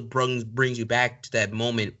really also brings you back to that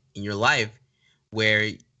moment in your life where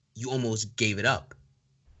you almost gave it up.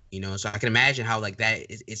 So I can imagine how like that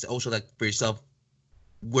is, it's also like for yourself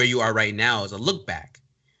where you are right now is a look back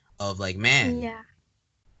of like, man, Yeah.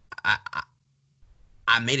 I I,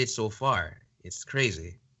 I made it so far. It's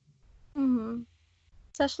crazy. hmm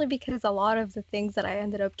Especially because a lot of the things that I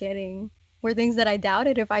ended up getting were things that I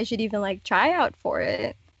doubted if I should even like try out for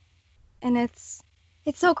it. And it's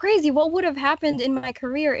so crazy. What would have happened in my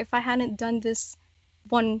career if I hadn't done this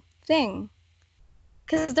one thing?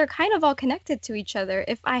 Because they're kind of all connected to each other.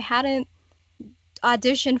 If I hadn't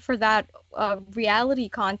auditioned for that reality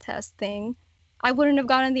contest thing, I wouldn't have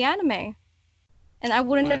gotten the anime. And I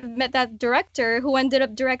wouldn't Right. have met that director who ended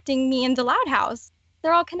up directing me in The Loud House.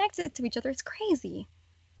 They're all connected to each other. It's crazy.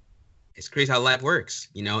 It's crazy how life works.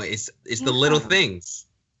 It's the little Yeah. things.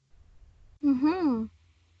 hmm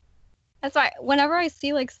That's why whenever I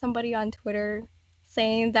see like somebody on Twitter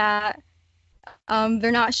saying that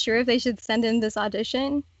they're not sure if they should send in this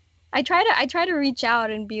audition, I try to reach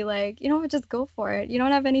out and be like, just go for it. You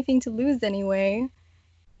don't have anything to lose anyway,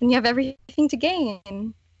 and you have everything to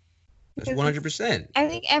gain. That's Because 100%. I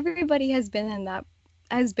think everybody has been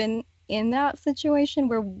in that situation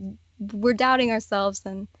where we're doubting ourselves,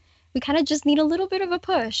 and we kind of just need a little bit of a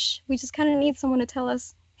push. We just kind of need someone to tell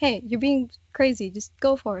us, "Hey, you're being crazy. Just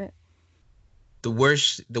go for it." The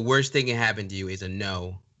worst thing can happen to you is a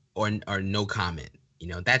no or no comment.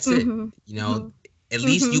 That's it. Mhm. You know, Mhm. at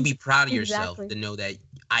least you Mhm. be proud of yourself Exactly. to know that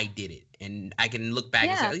I did it, and I can look back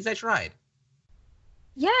and say, Yeah. at least I tried.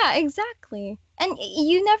 Yeah, exactly. And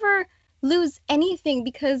you never lose anything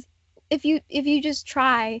because if you just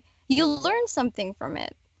try, you'll learn something from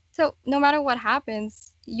it. So no matter what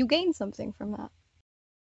happens, you gain something from that.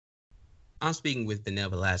 I'm speaking with Vanessa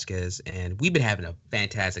Velasquez, and we've been having a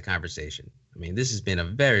fantastic conversation. I mean, this has been a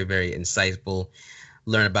very, very insightful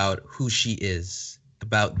learn about who she is,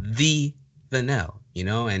 about the Vanell,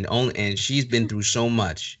 and she's been through so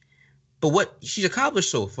much. But what she's accomplished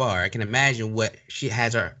so far, I can imagine what she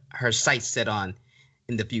has her sights set on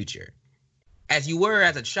in the future. As you were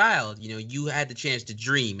as a child, you had the chance to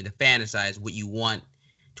dream and to fantasize what you want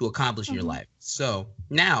to accomplish in your hmm life. So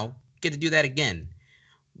now get to do that again.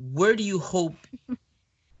 Where do you hope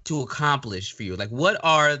to accomplish for you? Like, what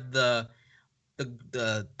are the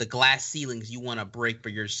glass ceilings you want to break for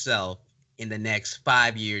yourself in the next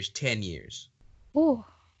 5 years, 10 years? Oh,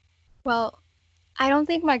 well, I don't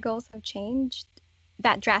think my goals have changed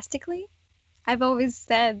that drastically. I've always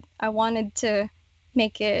said I wanted to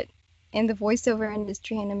make it in the voiceover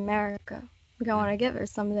industry in America. Like I want to get there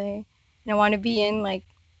someday. And I want to be in like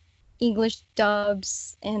English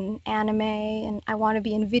dubs and anime, and I want to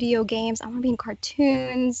be in video games. I want to be in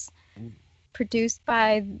cartoons produced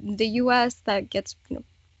by the US that gets,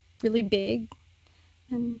 really big.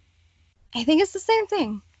 And I think it's the same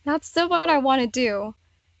thing. That's still what I want to do,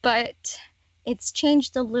 but it's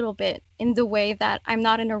changed a little bit in the way that I'm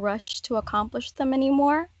not in a rush to accomplish them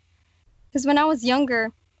anymore. Because when I was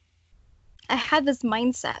younger, I had this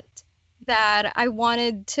mindset that I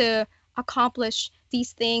wanted to accomplish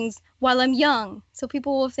these things while I'm young. So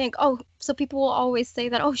people will always say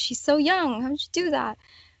that, oh, she's so young. How did you do that?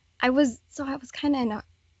 I was kind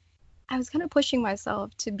of pushing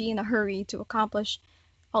myself to be in a hurry to accomplish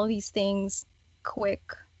all these things quick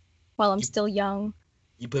while I'm still young.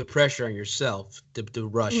 You put pressure on yourself to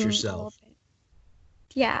rush yourself.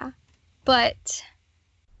 Yeah, but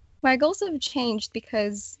my goals have changed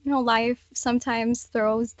because, life sometimes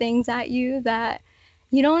throws things at you that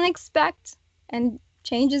you don't expect and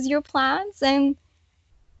changes your plans. And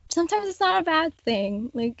sometimes it's not a bad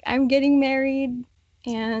thing. Like, I'm getting married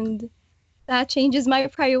and that changes my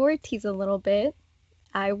priorities a little bit.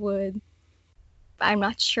 I'm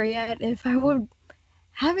not sure yet if I would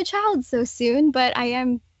have a child so soon, but I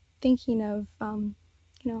am thinking of,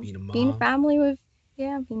 being family with,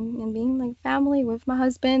 being like family with my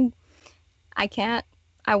husband.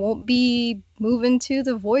 I won't be moving to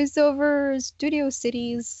the voiceover studio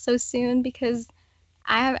cities so soon because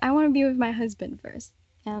I want to be with my husband first.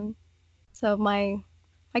 And so my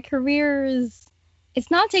career it's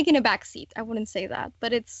not taking a back seat. I wouldn't say that,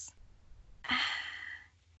 but it's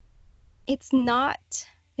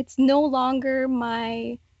no longer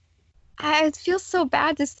it feels so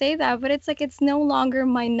bad to say that, but it's like it's no longer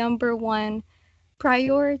my number one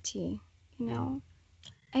priority,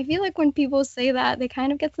 I feel like when people say that, they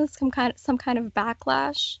kind of get some kind of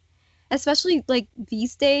backlash, especially like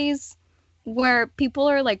these days where people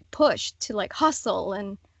are like pushed to like hustle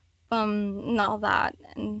and all that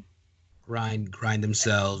and grind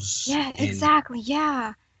themselves. Yeah, exactly.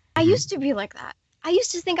 Yeah. I used to be like that. I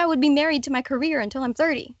used to think I would be married to my career until I'm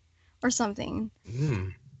 30 or something.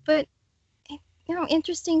 But,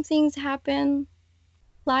 interesting things happen.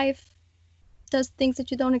 Life does things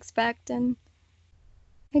that you don't expect, and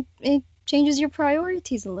it changes your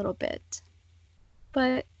priorities a little bit.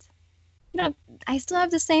 But, I still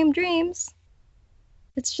have the same dreams.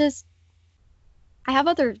 It's just, I have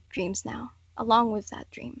other dreams now, along with that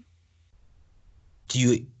dream.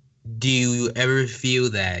 Do you ever feel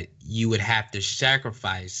that you would have to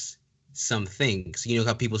sacrifice some things? You know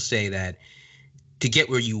how people say that to get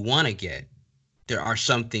where you want to get, there are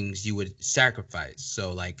some things you would sacrifice.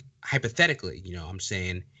 So like hypothetically, I'm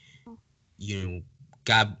saying,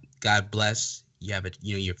 God bless, you have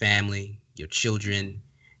your family, your children,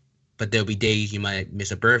 but there'll be days you might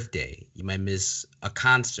miss a birthday, you might miss a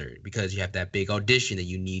concert because you have that big audition that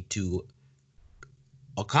you need to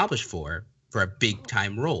accomplish for a big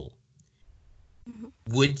time role.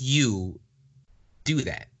 Would you do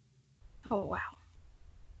that? Oh, wow.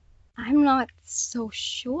 I'm not so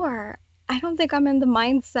sure. I don't think I'm in the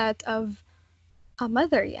mindset of a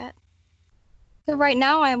mother yet. So right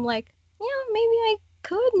now I'm like, maybe I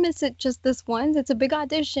could miss it just this once. It's a big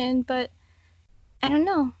audition, but I don't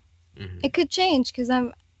know. It could change because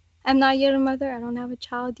I'm not yet a mother. I don't have a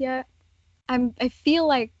child yet. I feel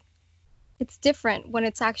like it's different when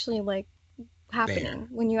it's actually like happening,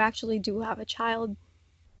 when you actually do have a child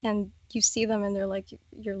and you see them and they're like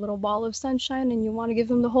your little ball of sunshine and you want to give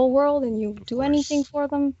them the whole world and you do anything for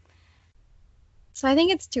them. So I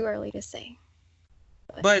think it's too early to say.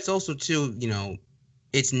 But it's also too,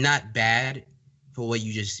 it's not bad for what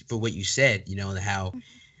you said, how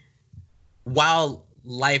while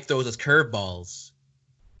life throws us curveballs,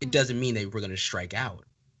 it doesn't mean that we're going to strike out,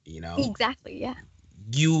 Exactly, yeah.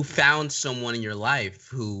 You found someone in your life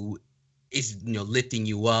who is, lifting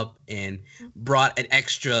you up and brought an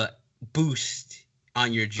extra boost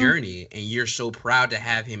on your journey, and you're so proud to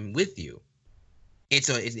have him with you. It's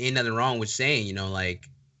ain't nothing wrong with saying, like,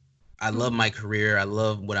 I love my career, I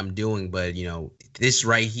love what I'm doing, but this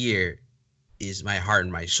right here is my heart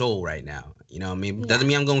and my soul right now. What I mean? Doesn't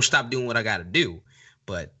mean I'm gonna stop doing what I gotta do,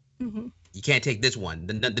 but you can't take this one.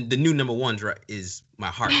 The new number one is my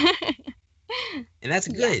heart, and that's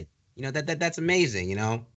good. That's amazing.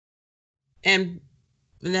 And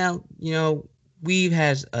Now, we've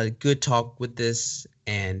had a good talk with this,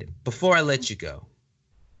 and before I let you go,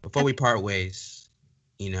 before we part ways,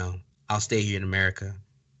 I'll stay here in America.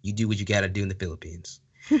 You do what you gotta do in the Philippines.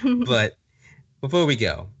 But before we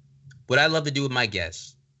go, what I love to do with my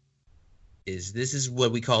guests is this is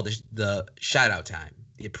what we call the shout out time,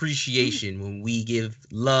 the appreciation when we give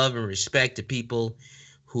love and respect to people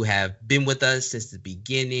who have been with us since the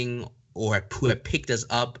beginning or who have picked us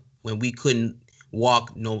up when we couldn't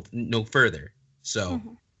walk no further. So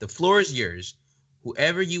the floor is yours.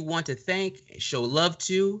 Whoever you want to thank, show love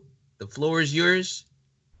to, the floor is yours.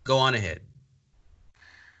 Go on ahead.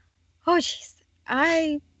 Oh, jeez.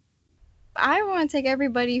 I want to thank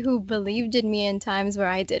everybody who believed in me in times where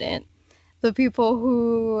I didn't. The people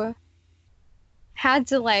who had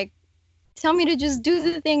to tell me to just do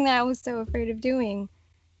the thing that I was so afraid of doing.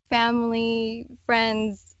 Family,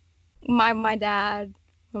 friends, my dad,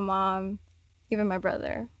 my mom, even my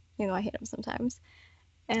brother. I hate him sometimes.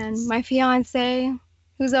 And my fiance,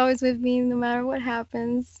 who's always with me no matter what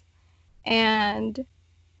happens. And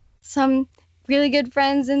some really good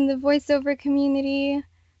friends in the voiceover community.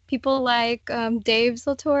 People like Dave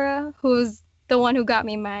Saltora, who's the one who got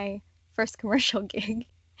me my first commercial gig.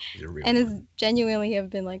 And is genuinely have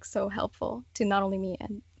been so helpful to not only me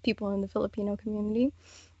and people in the Filipino community.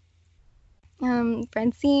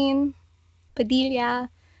 Francine Padilla,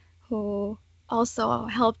 who also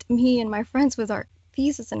helped me and my friends with our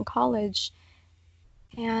thesis in college.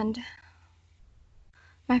 And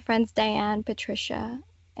my friends Diane, Patricia,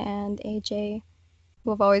 and AJ, who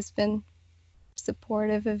have always been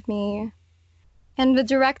supportive of me. And the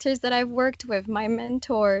directors that I've worked with, my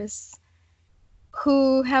mentors,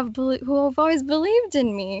 who have always believed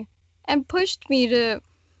in me and pushed me to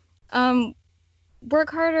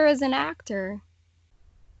work harder as an actor.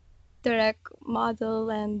 Derek Model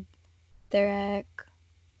and Derek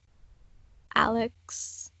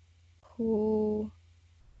Alex, who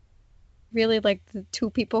really the two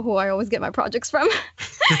people who I always get my projects from.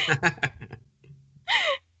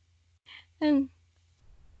 And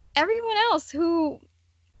everyone else who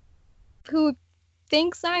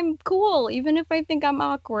thinks I'm cool, even if I think I'm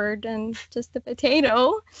awkward and just a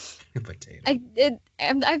potato.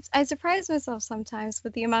 I surprise myself sometimes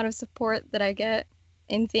with the amount of support that I get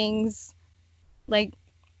in things.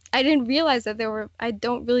 I don't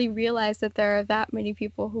really realize that there are that many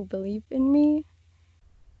people who believe in me.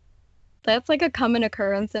 That's a common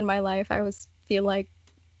occurrence in my life. I always feel like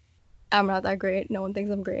I'm not that great. No one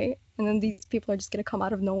thinks I'm great. And then these people are just going to come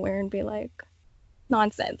out of nowhere and be like,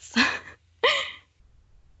 nonsense.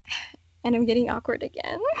 And I'm getting awkward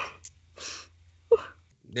again.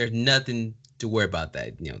 There's nothing to worry about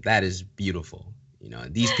that. That is beautiful.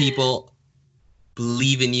 These people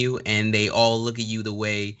believe in you and they all look at you the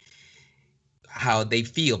way how they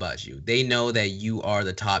feel about you. They know that you are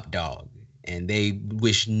the top dog and they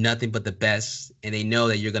wish nothing but the best. And they know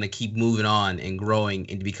that you're going to keep moving on and growing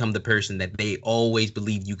and to become the person that they always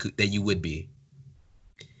believed that you would be.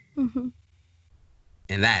 Mm-hmm.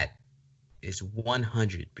 And that is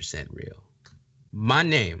 100% real. My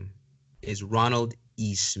name is Ronald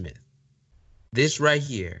E. Smith. This right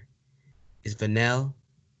here is Vanel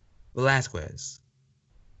Velasquez.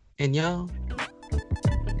 And y'all,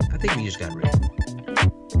 I think we just got ready.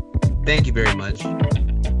 Thank you very much.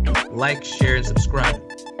 Like, share, and subscribe.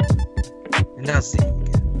 And I'll see you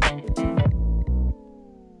again.